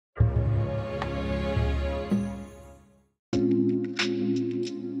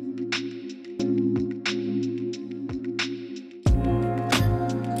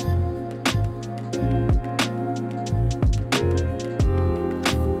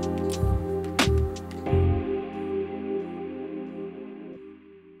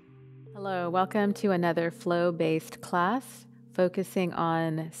welcome to another flow-based class focusing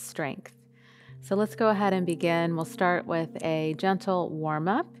on strength. So let's go ahead and begin. We'll start with a gentle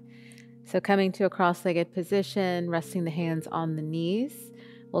warm-up. So coming to a cross-legged position, resting the hands on the knees.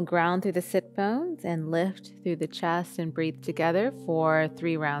 We'll ground through the sit bones and lift through the chest and breathe together for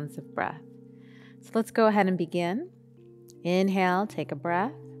 3 rounds of breath. So let's go ahead and begin. Inhale, take a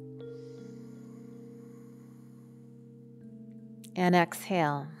breath. And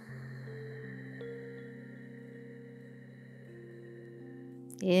exhale.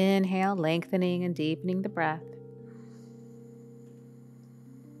 Inhale, lengthening and deepening the breath.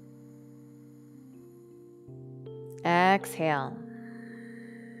 Exhale.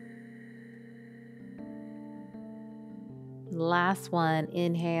 Last one,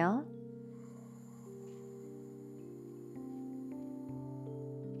 inhale.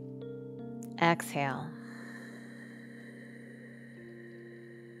 Exhale.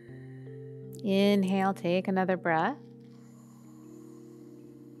 Inhale, take another breath.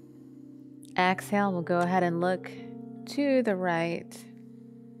 Exhale, we'll go ahead and look to the right.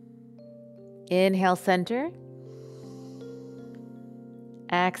 Inhale, center.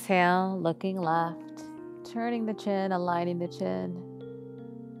 Exhale, looking left, turning the chin, aligning the chin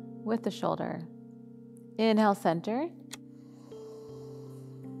with the shoulder. Inhale, center.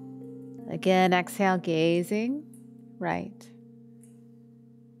 Again, exhale, gazing right.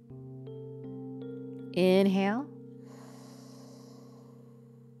 Inhale.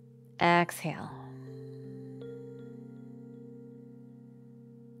 Exhale.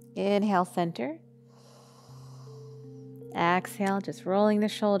 Inhale, center. Exhale, just rolling the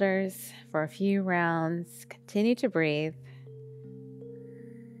shoulders for a few rounds. Continue to breathe.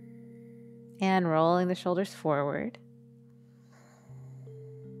 And rolling the shoulders forward.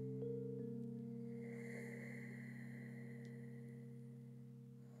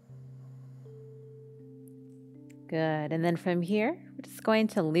 Good. And then from here, we're just going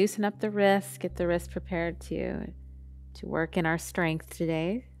to loosen up the wrists, get the wrists prepared to work in our strength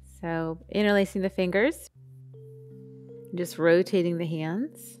today. So interlacing the fingers, just rotating the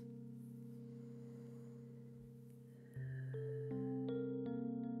hands.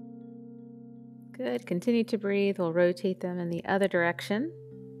 Good. Continue to breathe. We'll rotate them in the other direction.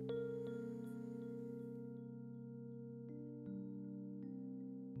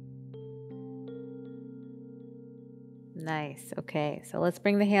 Nice. Okay, so let's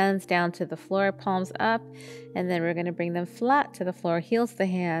bring the hands down to the floor, palms up, and then we're going to bring them flat to the floor, heels the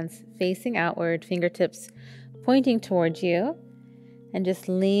hands facing outward, fingertips pointing towards you, and just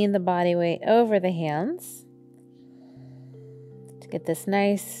lean the body weight over the hands to get this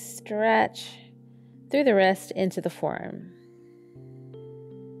nice stretch through the wrist into the forearm.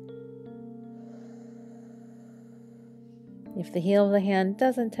 If the heel of the hand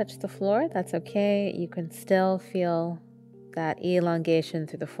doesn't touch the floor, that's okay. You can still feel that elongation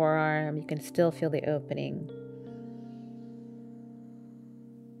through the forearm. You can still feel the opening.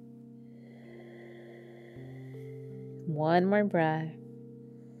 One more breath.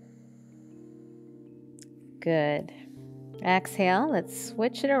 Good. Exhale. Let's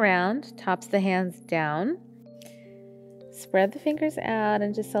switch it around. Tops the hands down. Spread the fingers out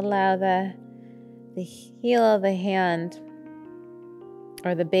and just allow the heel of the hand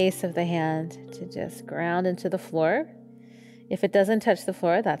or the base of the hand to just ground into the floor. If it doesn't touch the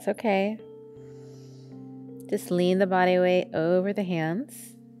floor, that's okay. Just lean the body weight over the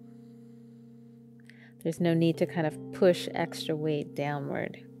hands. There's no need to kind of push extra weight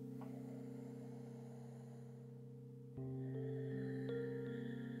downward.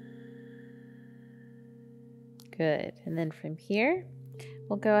 Good. And then from here,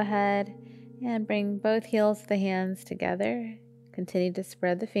 we'll go ahead and bring both heels of the hands together. Continue to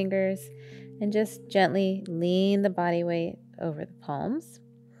spread the fingers and just gently lean the body weight over the palms.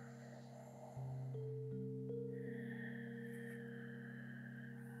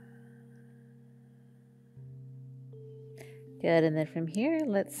 Good, and then from here,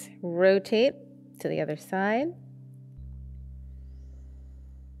 let's rotate to the other side.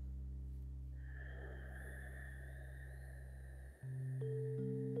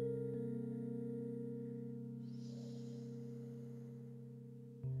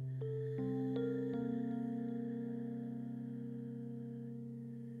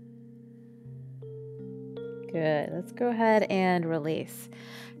 Good. Let's go ahead and release.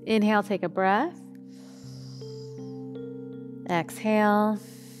 Inhale, take a breath. Exhale.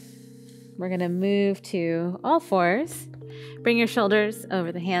 We're going to move to all fours. Bring your shoulders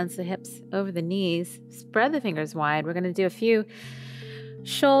over the hands, the hips, over the knees. Spread the fingers wide. We're going to do a few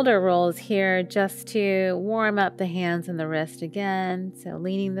shoulder rolls here just to warm up the hands and the wrist again. So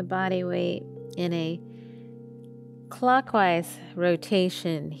leaning the body weight in a clockwise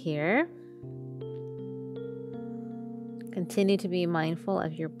rotation here. Continue to be mindful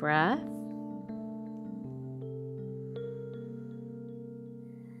of your breath.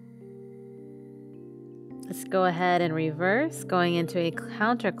 Let's go ahead and reverse, going into a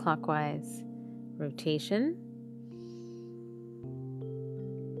counterclockwise rotation.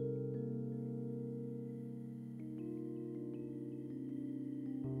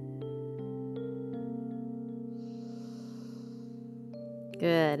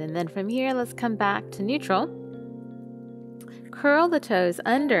 Good, and then from here, let's come back to neutral. Curl the toes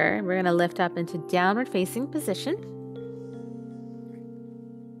under. We're going to lift up into downward facing position.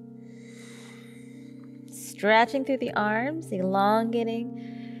 Stretching through the arms,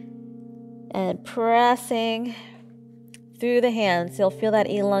 elongating and pressing through the hands. You'll feel that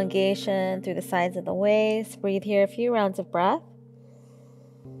elongation through the sides of the waist. Breathe here a few rounds of breath.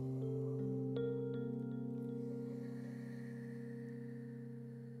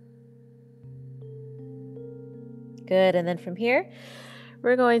 Good, and then from here,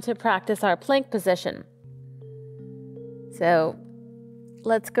 we're going to practice our plank position. So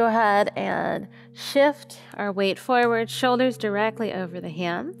let's go ahead and shift our weight forward, shoulders directly over the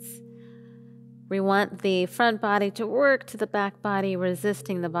hands. We want the front body to work to the back body,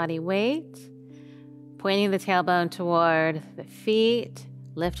 resisting the body weight, pointing the tailbone toward the feet,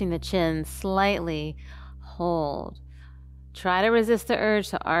 lifting the chin slightly, hold. Try to resist the urge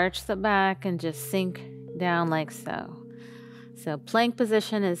to arch the back and just sink down like so. So plank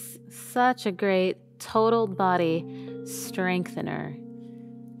position is such a great total body strengthener.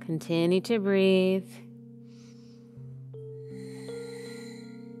 Continue to breathe.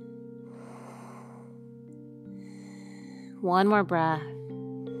 One more breath.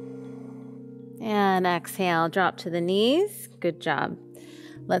 And exhale, drop to the knees. Good job.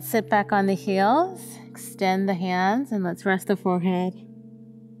 Let's sit back on the heels, extend the hands, and let's rest the forehead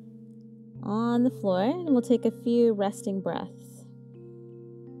on the floor. And we'll take a few resting breaths.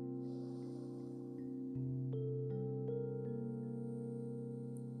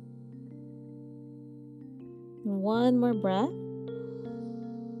 One more breath.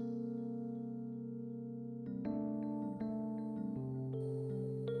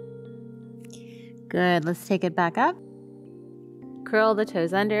 Good. Let's take it back up. Curl the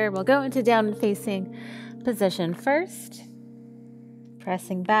toes under. We'll go into downward facing position first.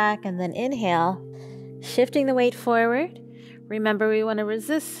 Pressing back and then inhale. Shifting the weight forward. Remember, we want to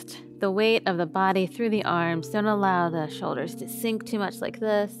resist the weight of the body through the arms. Don't allow the shoulders to sink too much like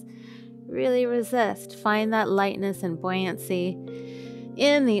this. Really resist. Find that lightness and buoyancy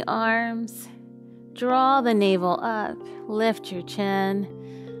in the arms. Draw the navel up. Lift your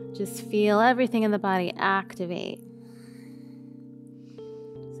chin. Just feel everything in the body activate.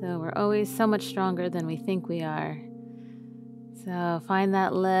 So we're always so much stronger than we think we are. So find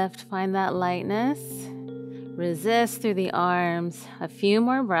that lift, find that lightness. Resist through the arms. A few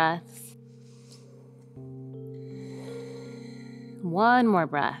more breaths. One more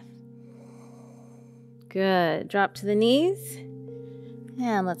breath. Good. Drop to the knees.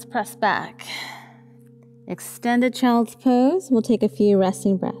 And let's press back. Extended child's pose. We'll take a few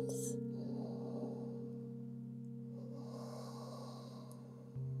resting breaths.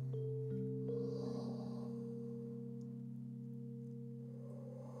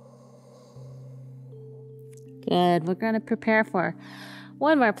 Good. We're going to prepare for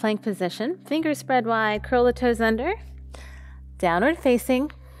one more plank position. Fingers spread wide. Curl the toes under. Downward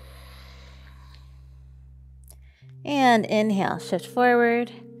facing. And inhale. Shift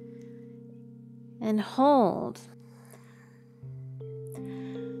forward. And hold.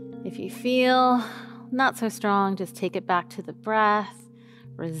 If you feel not so strong, just take it back to the breath,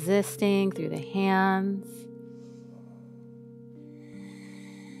 resisting through the hands.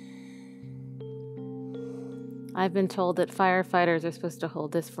 I've been told that firefighters are supposed to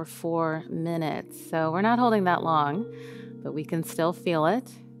hold this for 4 minutes, so we're not holding that long, but we can still feel it.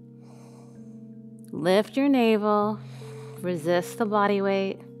 Lift your navel, resist the body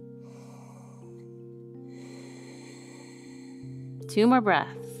weight. 2 more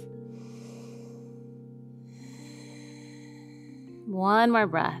breaths. 1 more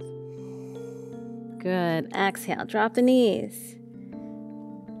breath. Good. Exhale. Drop the knees.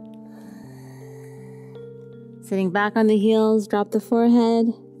 Sitting back on the heels, drop the forehead,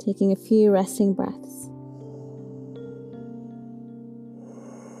 taking a few resting breaths.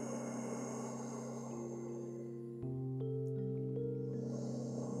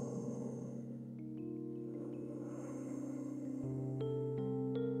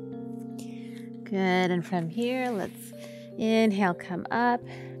 Good, and from here, let's inhale, come up,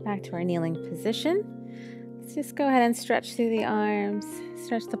 back to our kneeling position. Let's just go ahead and stretch through the arms,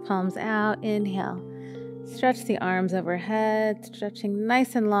 stretch the palms out, inhale. Stretch the arms overhead, stretching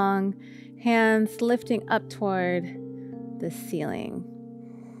nice and long, hands lifting up toward the ceiling.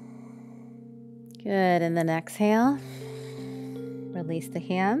 Good, and then exhale, release the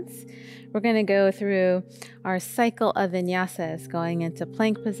hands. We're going to go through our cycle of vinyasas, going into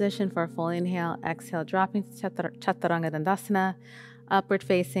plank position for a full inhale, exhale, dropping to Chaturanga Dandasana, upward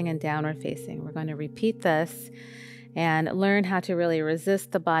facing and downward facing. We're going to repeat this and learn how to really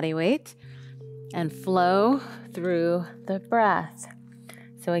resist the body weight and flow through the breath.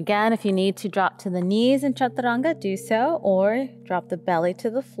 So again, if you need to drop to the knees in Chaturanga, do so, or drop the belly to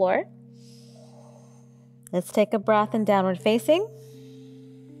the floor. Let's take a breath in downward facing.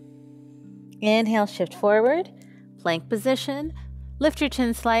 Inhale, shift forward, plank position. Lift your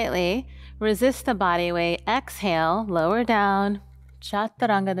chin slightly, resist the body weight. Exhale, lower down,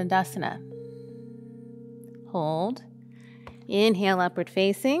 Chaturanga Dandasana. Hold. Inhale, upward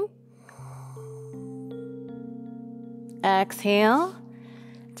facing. Exhale,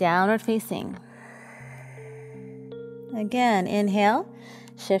 downward facing. Again, inhale,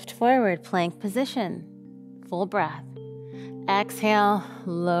 shift forward, plank position, full breath. Exhale,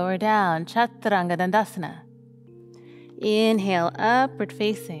 lower down, Chaturanga Dandasana. Inhale, upward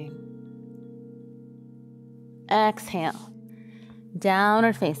facing. Exhale,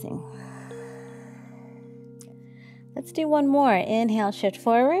 downward facing. Let's do one more. Inhale, shift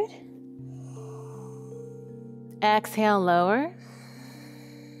forward. Exhale, lower.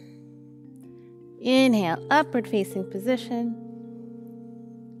 Inhale, upward facing position.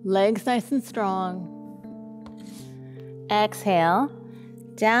 Legs nice and strong. Exhale,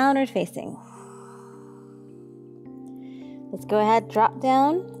 downward facing. Let's go ahead, drop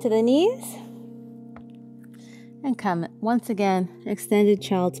down to the knees. And come once again, extended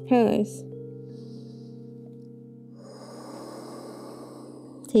child's pose.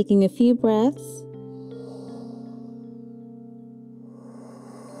 Taking a few breaths.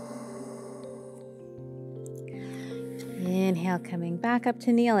 Inhale, coming back up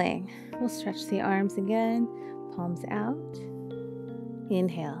to kneeling. We'll stretch the arms again, palms out.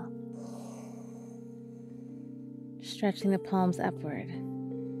 Inhale. Stretching the palms upward.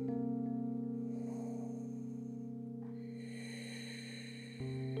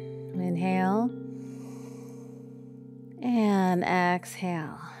 Inhale. And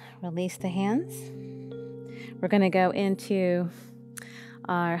exhale. Release the hands. We're going to go into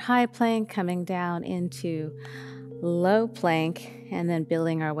our high plank, coming down into low plank, and then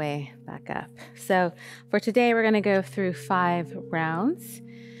building our way back up. So for today, we're going to go through 5 rounds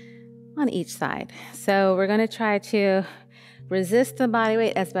on each side. So we're going to try to resist the body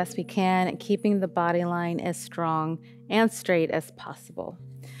weight as best we can, keeping the body line as strong and straight as possible.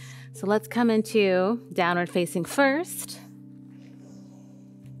 So let's come into downward facing first.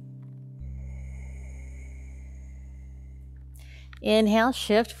 Inhale,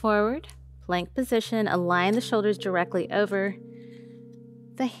 shift forward, plank position, align the shoulders directly over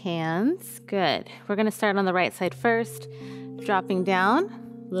the hands. Good. We're going to start on the right side first, dropping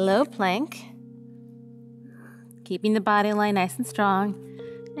down, low plank, keeping the body line nice and strong,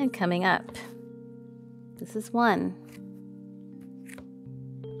 and coming up. This is 1.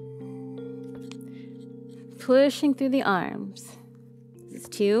 Pushing through the arms. This is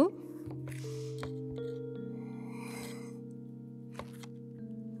 2.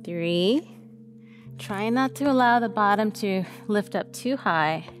 3. Try not to allow the bottom to lift up too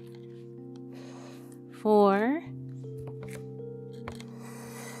high. 4.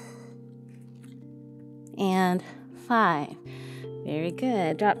 And 5. Very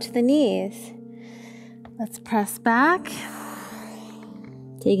good. Drop to the knees. Let's press back.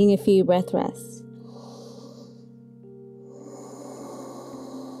 Taking a few breath rests.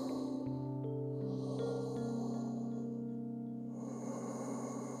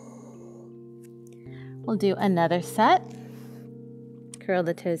 We'll do another set. Curl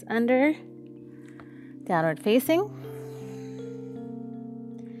the toes under, downward facing.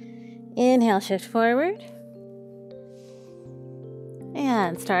 Inhale, shift forward.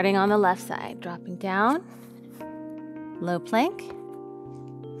 And starting on the left side, dropping down, low plank.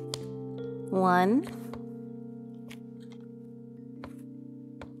 1,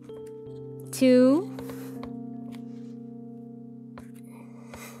 2,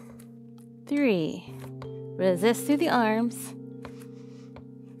 3. Resist through the arms.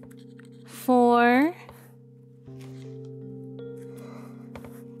 4,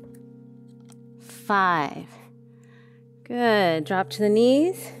 5. Good. Drop to the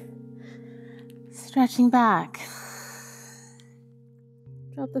knees. Stretching back.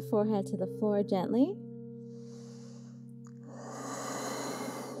 Drop the forehead to the floor gently.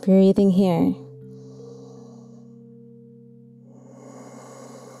 Breathing here.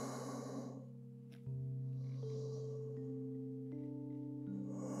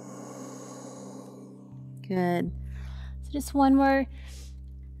 Good. So just one more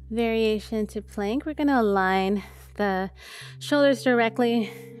variation to plank. We're going to align the shoulders directly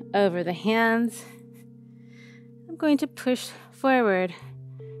over the hands. I'm going to push forward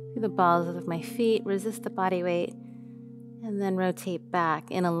through the balls of my feet, resist the body weight, and then rotate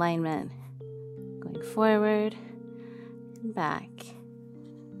back in alignment. Going forward and back.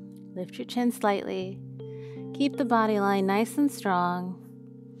 Lift your chin slightly. Keep the body line nice and strong.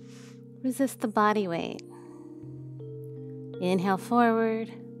 Resist the body weight. Inhale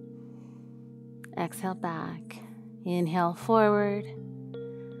forward. Exhale back. Inhale forward.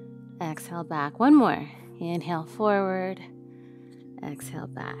 Exhale back. One more. Inhale forward. Exhale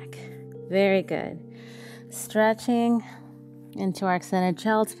back. Very good. Stretching into our extended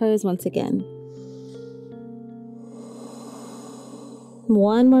child's pose once again.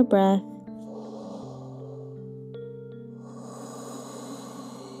 One more breath.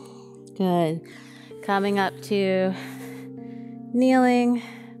 Good. Coming up to kneeling.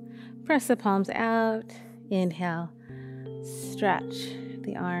 Press the palms out. Inhale. Stretch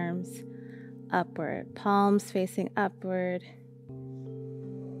the arms upward. Palms facing upward.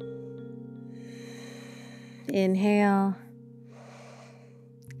 Inhale.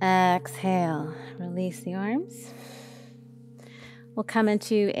 Exhale. Release the arms. We'll come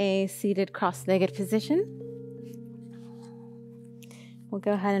into a seated cross-legged position. We'll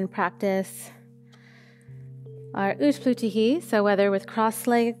go ahead and practice our Utplutihi, so whether with cross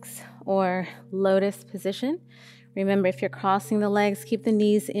legs or lotus position. Remember, if you're crossing the legs, keep the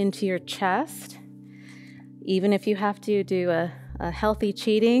knees into your chest. Even if you have to do a healthy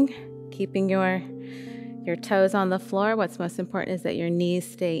cheating, keeping your toes on the floor, what's most important is that your knees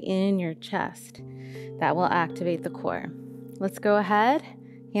stay in your chest. That will activate the core. Let's go ahead,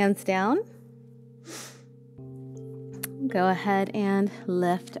 hands down. Go ahead and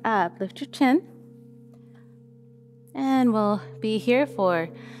lift up. Lift your chin. And we'll be here for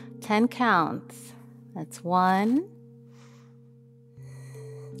 10 counts. That's 1,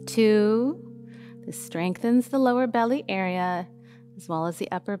 2. This strengthens the lower belly area as well as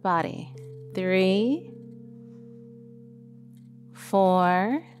the upper body. 3,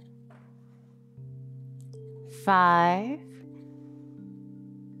 4, 5,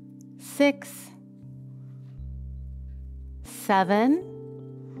 6, 7,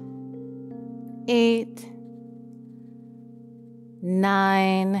 8,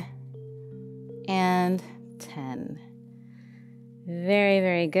 9, and 10. Very,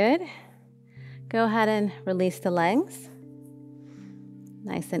 very good. Go ahead and release the legs.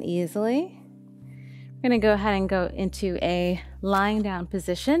 Nice and easily. We're going to go ahead and go into a lying down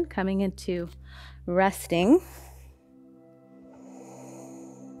position, coming into resting.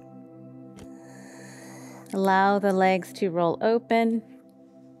 Allow the legs to roll open.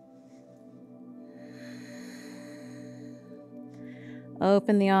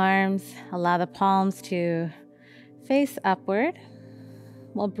 Open the arms, allow the palms to face upward.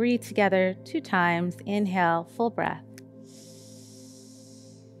 We'll breathe together 2 times. Inhale, full breath.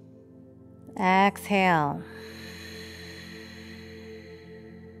 Exhale.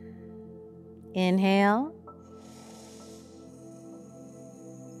 Inhale.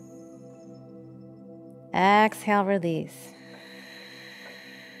 Exhale, release.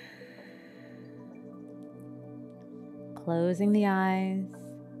 Closing the eyes.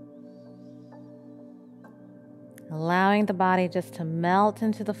 Allowing the body just to melt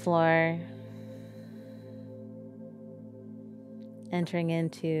into the floor. Entering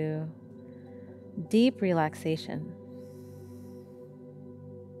into deep relaxation.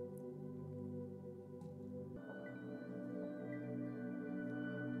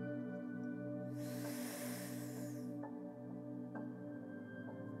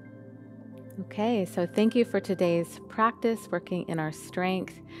 Okay, so thank you for today's practice, working in our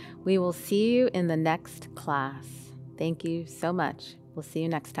strength. We will see you in the next class. Thank you so much. We'll see you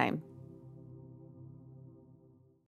next time.